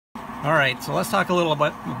All right, so let's talk a little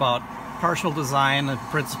bit about partial design and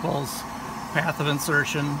principles, path of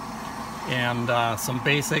insertion, and some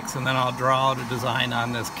basics, and then I'll draw out a design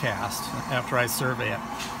on this cast after I survey it.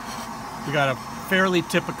 We got a fairly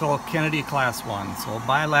typical Kennedy Class 1, so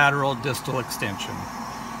bilateral distal extension.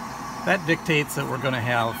 That dictates that we're going to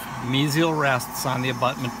have mesial rests on the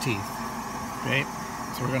abutment teeth. Okay,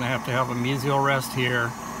 so we're going to have a mesial rest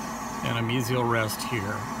here and a mesial rest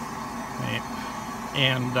here. Okay,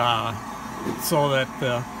 and so that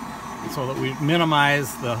we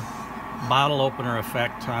minimize the bottle opener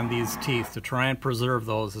effect on these teeth, to try and preserve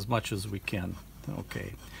those as much as we can.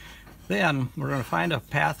 Okay, then we're going to find a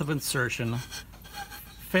path of insertion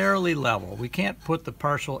fairly level. We can't put the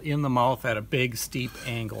partial in the mouth at a big steep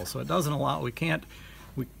angle, so it doesn't allow,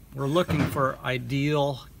 we're looking for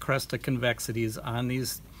ideal cresta convexities on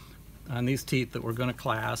these teeth that we're going to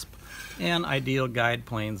clasp, and ideal guide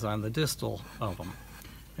planes on the distal of them.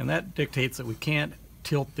 And that dictates that we can't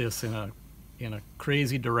tilt this in a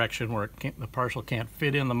crazy direction where the partial can't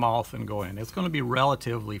fit in the mouth and go in. It's going to be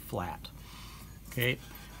relatively flat. Okay,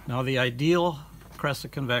 now the ideal cresta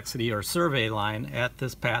convexity or survey line at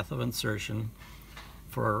this path of insertion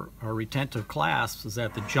for our retentive clasps is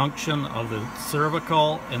at the junction of the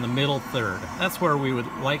cervical and the middle third. That's where we would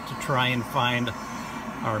like to try and find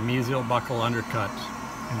our mesial-buccal undercut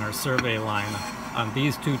and our survey line on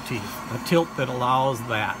these two teeth, a tilt that allows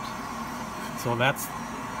that. So that's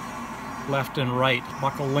left and right,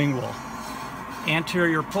 buccal lingual.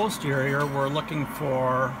 Anterior posterior, we're looking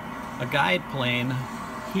for a guide plane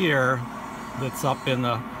here that's up in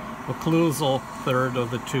the occlusal third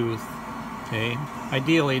of the tooth. Okay,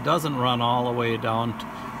 ideally it doesn't run all the way down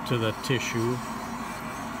to the tissue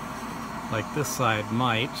like this side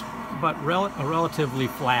might, but a relatively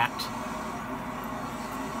flat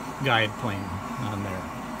guide plane on there.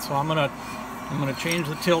 So I'm gonna change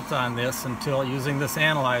the tilt on this until, using this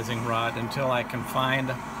analyzing rod, until I can find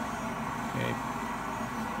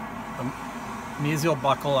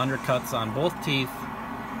mesial-buccal undercuts on both teeth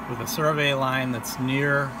with a survey line that's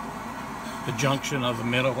near the junction of the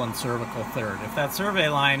middle and cervical third. If that survey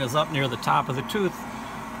line is up near the top of the tooth,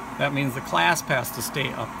 that means the clasp has to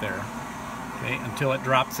stay up there, okay, until it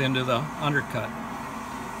drops into the undercut.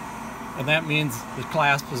 And that means the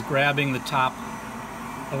clasp is grabbing the top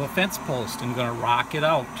of a fence post and going to rock it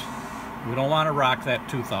out. We don't want to rock that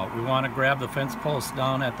tooth out. We want to grab the fence post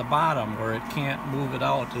down at the bottom where it can't move it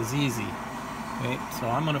out as easy. Okay, so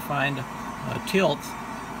I'm going to find a tilt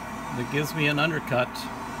that gives me an undercut,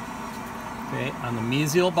 okay, on the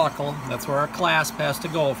mesial-buccal. That's where our clasp has to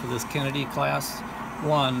go for this Kennedy Class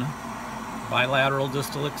 1 bilateral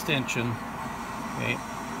distal extension. Okay,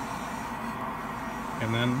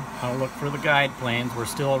 and then I'll look for the guide planes. We're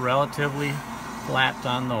still relatively flat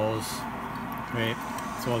on those. Okay,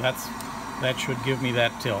 so that should give me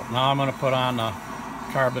that tilt. Now I'm going to put on a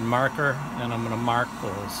carbon marker and I'm going to mark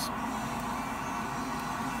those.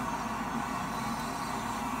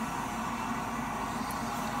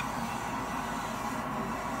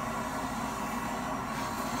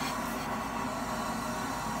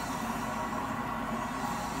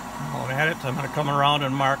 While I'm at it, I'm going to come around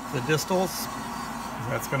and mark the distals.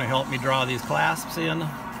 That's going to help me draw these clasps in,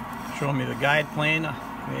 show me the guide plane.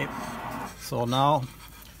 Okay. So now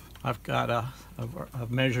I've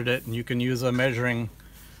measured it, and you can use a measuring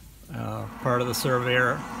part of the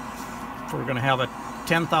surveyor. If we're going to have a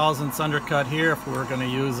 10/1000ths undercut here, if we're going to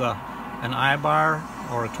use an I-bar,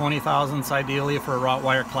 or a 20/1000ths ideally for a wrought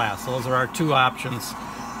wire clasp. Those are our two options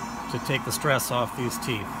to take the stress off these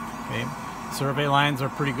teeth. Okay. Survey lines are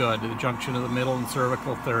pretty good at the junction of the middle and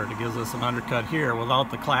cervical third. It gives us an undercut here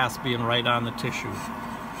without the clasp being right on the tissue.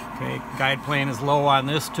 Okay, guide plane is low on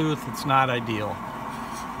this tooth. It's not ideal.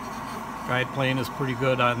 Guide plane is pretty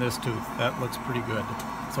good on this tooth. That looks pretty good.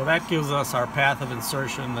 So that gives us our path of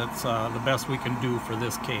insertion. That's the best we can do for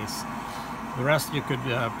this case. The rest you could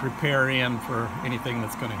prepare in for anything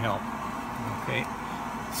that's going to help. Okay,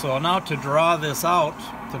 so now to draw this out,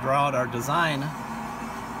 to draw out our design,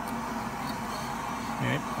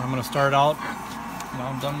 okay, I'm going to start out, now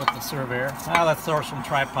I'm done with the surveyor. Now let's throw some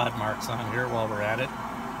tripod marks on here while we're at it.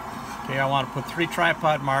 Okay, I want to put 3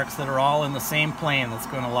 tripod marks that are all in the same plane. That's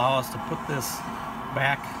going to allow us to put this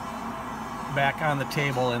back on the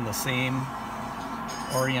table in the same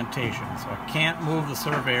orientation. So I can't move the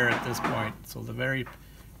surveyor at this point. So the very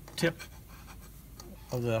tip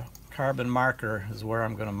of the carbon marker is where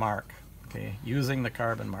I'm going to mark. Okay, using the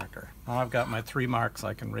carbon marker. Now I've got my 3 marks.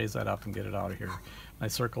 I can raise that up and get it out of here. I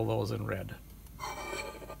circle those in red.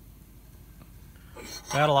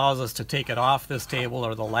 That allows us to take it off this table,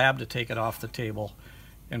 or the lab to take it off the table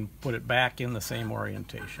and put it back in the same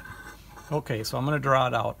orientation. Okay, so I'm going to draw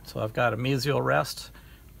it out. So I've got a mesial rest.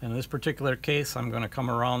 In this particular case, I'm going to come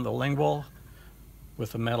around the lingual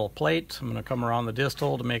with a metal plate. I'm going to come around the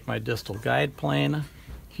distal to make my distal guide plane.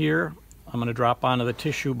 Here, I'm going to drop onto the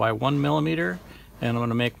tissue by 1 millimeter, and I'm going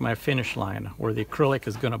to make my finish line where the acrylic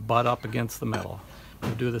is going to butt up against the metal. I'm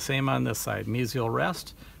going to do the same on this side. Mesial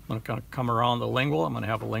rest. I'm going to come around the lingual. I'm going to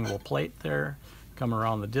have a lingual plate there. Come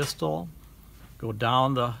around the distal. Go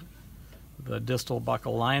down the distal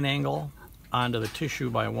buccal line angle onto the tissue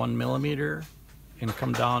by 1 millimeter, and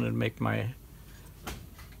come down and make my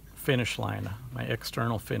finish line, my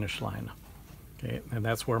external finish line. Okay, and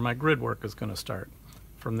that's where my grid work is going to start.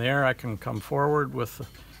 From there, I can come forward with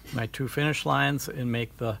my 2 finish lines and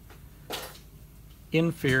make the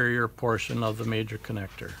inferior portion of the major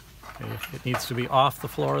connector. Okay, it needs to be off the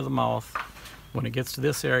floor of the mouth. When it gets to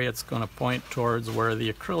this area, it's going to point towards where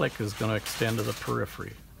the acrylic is going to extend to the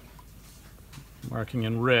periphery. Marking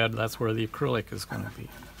in red, that's where the acrylic is going to be.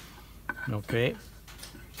 Okay,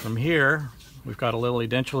 from here, we've got a little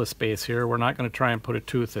edentulous space here. We're not going to try and put a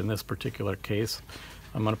tooth in this particular case.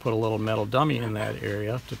 I'm going to put a little metal dummy in that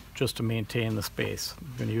area just to maintain the space.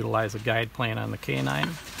 I'm going to utilize a guide plane on the canine.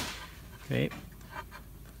 Okay.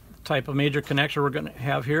 The type of major connector we're going to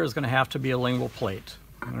have here is going to have to be a lingual plate.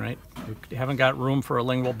 All right. We haven't got room for a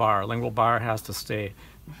lingual bar. A lingual bar has to stay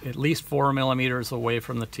at least 4 millimeters away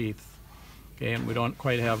from the teeth. Okay, and we don't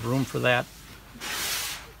quite have room for that.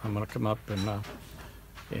 I'm going to come up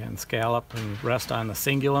and scallop and rest on the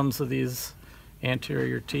cingulums of these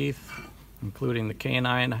anterior teeth, including the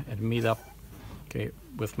canine, and meet up, okay,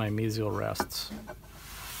 with my mesial rests,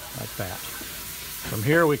 like that. From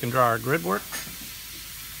here we can draw our grid work,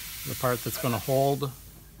 the part that's going to hold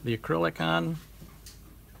the acrylic on.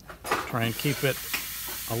 Try and keep it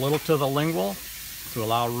a little to the lingual to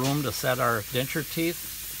allow room to set our denture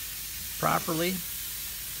teeth properly.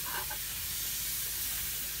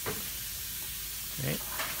 Okay.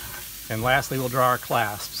 And lastly, we'll draw our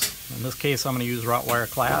clasps. In this case, I'm going to use wrought wire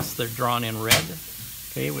clasps. They're drawn in red.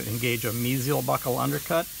 Okay, we engage a mesial-buccal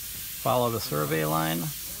undercut, follow the survey line,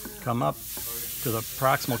 come up to the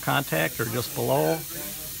proximal contact or just below,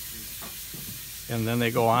 and then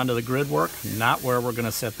they go on to the grid work, not where we're going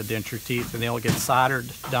to set the denture teeth, and they'll get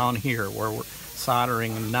soldered down here where we're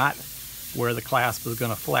soldering, not where the clasp is going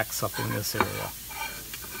to flex up in this area.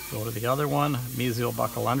 Go to the other one,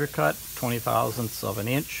 mesial-buccal undercut, 20/1000ths of an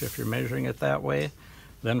inch if you're measuring it that way.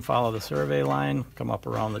 Then follow the survey line, come up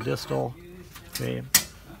around the distal. Okay.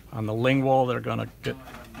 On the lingual, they're going to get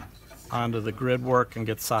onto the grid work and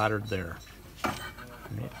get soldered there.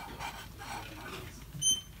 Okay.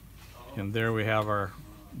 And there we have our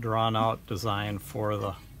drawn out design for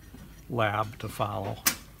the lab to follow.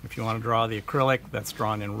 If you want to draw the acrylic, that's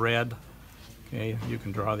drawn in red. Okay, you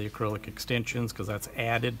can draw the acrylic extensions because that's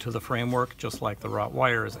added to the framework, just like the wrought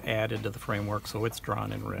wire is added to the framework, so it's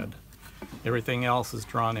drawn in red. Everything else is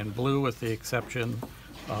drawn in blue with the exception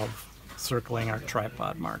of circling our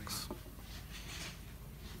tripod marks.